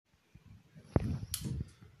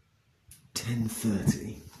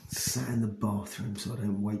10:30, sat in the bathroom so I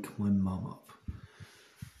don't wake my mum up.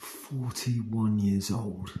 41 years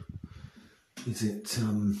old. Is it,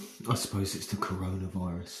 I suppose it's the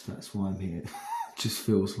coronavirus, that's why I'm here. Just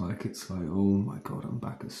feels like it's like, oh my God, I'm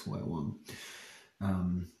back at square one.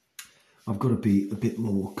 I've got to be a bit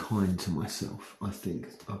more kind to myself, I think.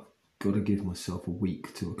 I've got to give myself a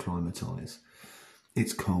week to acclimatise.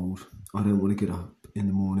 It's cold, I don't want to get up in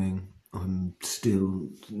the morning. I'm still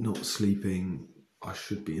not sleeping. I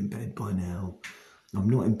should be in bed by now. I'm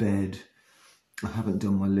not in bed. I haven't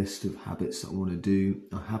done my list of habits that I want to do.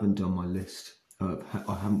 I haven't done my list. I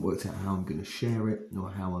haven't worked out how I'm going to share it or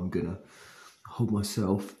how I'm going to hold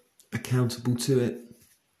myself accountable to it.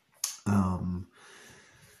 I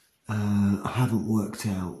haven't worked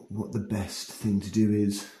out what the best thing to do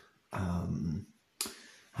is.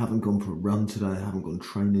 Haven't gone for a run today. I haven't gone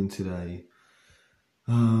training today.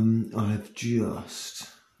 I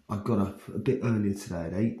got up a bit earlier today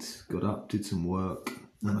at 8, got up, did some work.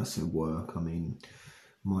 And I say work, I mean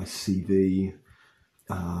my CV,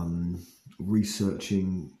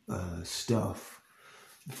 researching stuff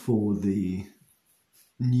for the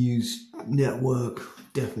news network.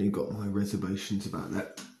 Definitely got my reservations about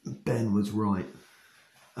that. Ben was right.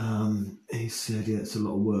 He said, yeah, it's a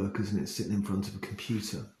lot of work, isn't it, sitting in front of a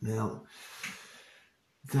computer. Now,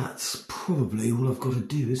 that's probably all I've got to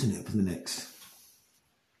do, isn't it, for the next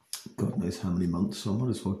God knows how many months, so I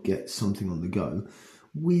might as well get something on the go.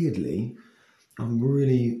 Weirdly, I'm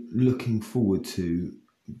really looking forward to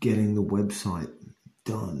getting the website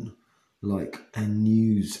done, like a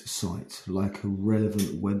news site, like a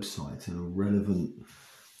relevant website and a relevant,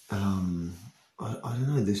 I don't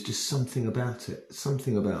know, there's just something about it,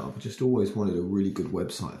 I've just always wanted a really good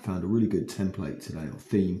website. I found a really good template today, or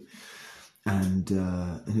theme, and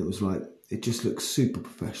it was like, it just looks super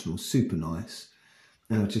professional, super nice,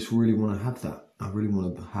 and I just really want to have that. I really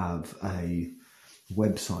want to have a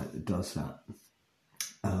website that does that.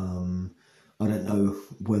 I don't know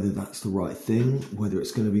whether that's the right thing, whether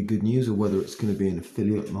it's going to be good news or whether it's going to be an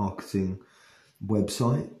affiliate marketing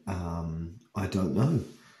website. I don't know.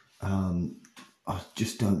 I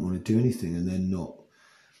just don't want to do anything and then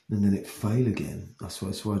it fail again. That's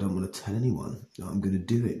why I don't want to tell anyone that I'm going to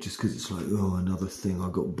do it, just because it's like, oh, another thing I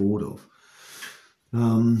got bored of.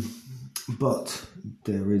 But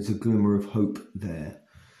there is a glimmer of hope there.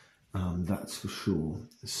 That's for sure.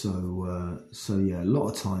 So yeah, a lot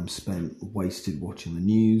of time spent wasted watching the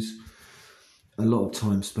news. A lot of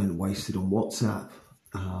time spent wasted on WhatsApp.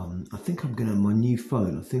 I think my new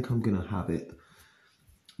phone, I think I'm gonna have it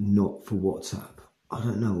not for WhatsApp. I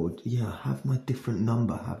don't know. Have my different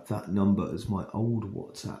number, have that number as my old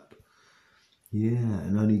WhatsApp. Yeah,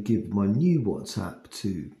 and only give my new WhatsApp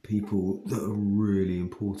to people that are really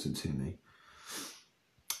important to me.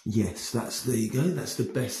 Yes, there you go. That's the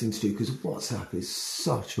best thing to do, because WhatsApp is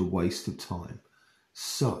such a waste of time.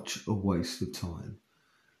 Such a waste of time.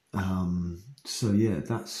 So yeah,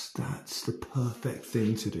 that's the perfect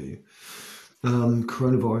thing to do.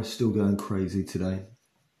 Coronavirus still going crazy today.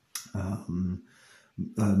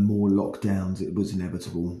 More lockdowns, it was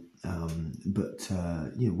inevitable. But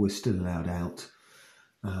we're still allowed out,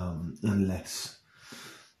 unless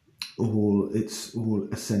it's all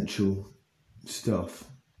essential stuff.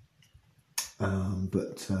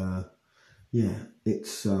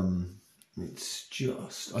 It's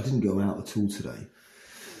just, I didn't go out at all today.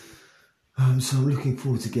 So I'm looking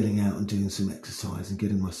forward to getting out and doing some exercise and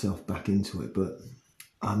getting myself back into it. But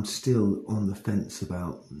I'm still on the fence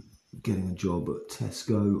about getting a job at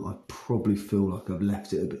Tesco. I probably feel like I've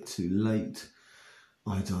left it a bit too late.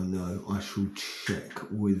 I don't know. I shall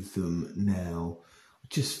check with them now. I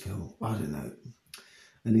just feel, I don't know.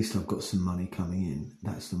 At least I've got some money coming in.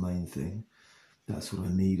 That's the main thing. That's what I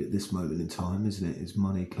need at this moment in time, isn't it? Is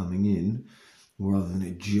money coming in rather than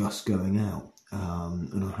it just going out.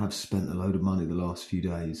 And I have spent a load of money the last few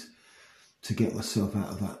days to get myself out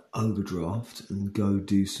of that overdraft and go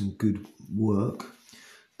do some good work,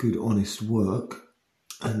 good honest work,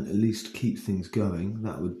 and at least keep things going.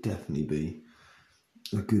 That would definitely be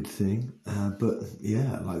a good thing. But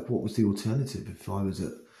yeah, like, what was the alternative? If I was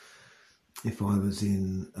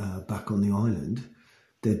in back on the island,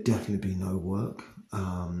 there'd definitely be no work.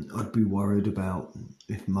 I'd be worried about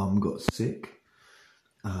if Mum got sick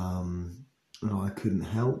and I couldn't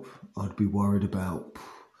help. I'd be worried about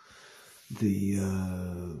the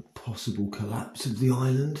possible collapse of the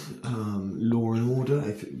island, law and order,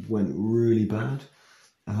 if it went really bad.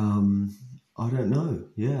 I don't know.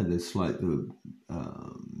 Yeah, there's like the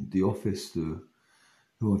office who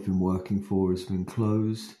I've been working for has been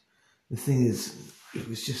closed. The thing is, it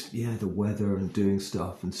was just, the weather and doing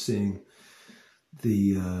stuff and seeing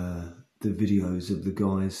the videos of the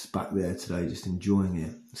guys back there today just enjoying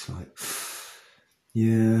it. It's like,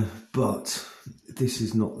 yeah, but this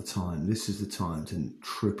is not the time. This is the time to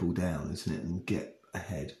triple down, isn't it, and get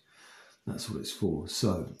ahead. That's what it's for.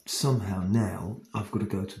 So somehow now I've got to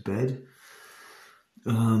go to bed.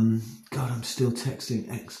 God, I'm still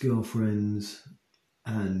texting ex-girlfriends,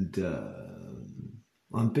 and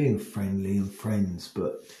I'm being friendly and friends,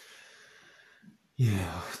 but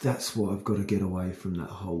yeah, that's what I've got to get away from, that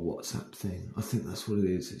whole WhatsApp thing. I think that's what it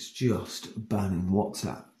is. It's just banning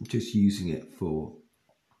WhatsApp, just using it for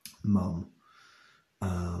mum.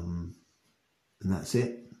 And that's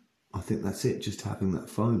it. I think that's it. Just having that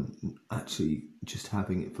phone, actually just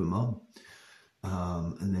having it for mum.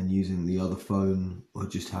 And then using the other phone, or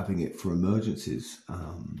just having it for emergencies.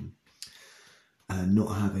 And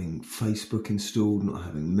not having Facebook installed, not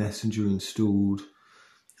having Messenger installed.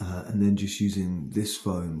 And then just using this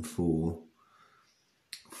phone for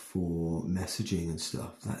messaging and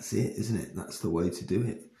stuff. That's it, isn't it? That's the way to do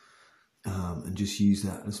it. And just use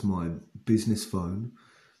that as my business phone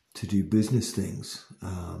to do business things.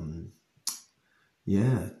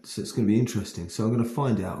 Yeah, so it's going to be interesting. So I'm going to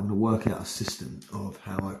find out, I'm going to work out a system of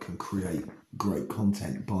how I can create great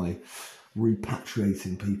content by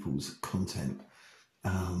repatriating people's content,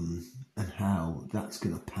 and how that's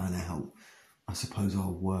going to pan out. I suppose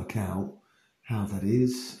I'll work out how that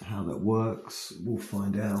is, how that works. We'll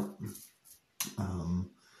find out.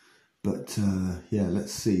 But yeah,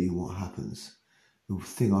 let's see what happens. The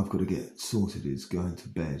thing I've got to get sorted is going to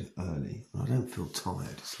bed early. I don't feel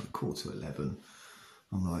tired. It's like 11:15.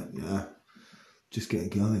 I'm like, yeah, just getting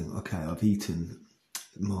going. Okay, I've eaten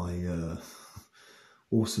my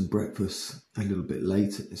awesome breakfast a little bit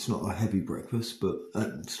late. It's not a heavy breakfast, but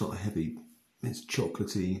it's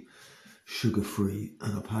chocolatey, sugar-free,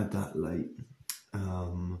 and I've had that late.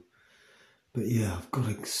 But yeah, I've got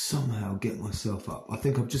to somehow get myself up. I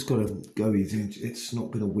think I've just got to go easy. It's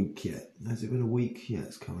not been a week yet. Has it been a week? Yeah,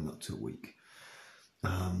 it's coming up to a week.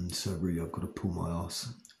 So really, I've got to pull my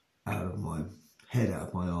ass out of my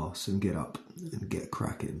arse and get up and get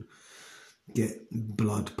cracking. Get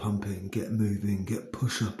blood pumping, get moving, get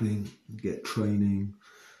push-upping, get training,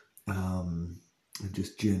 and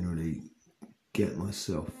just generally get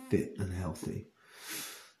myself fit and healthy.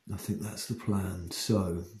 I think that's the plan.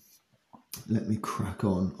 So let me crack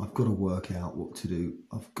on. I've got to work out what to do.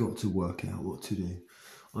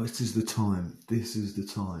 This is the time. This is the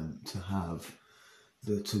time to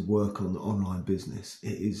work on the online business.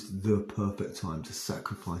 It is the perfect time to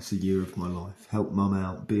sacrifice a year of my life, help mum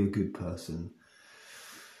out, be a good person,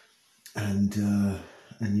 and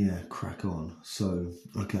yeah, crack on. So,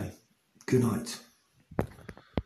 okay, good night.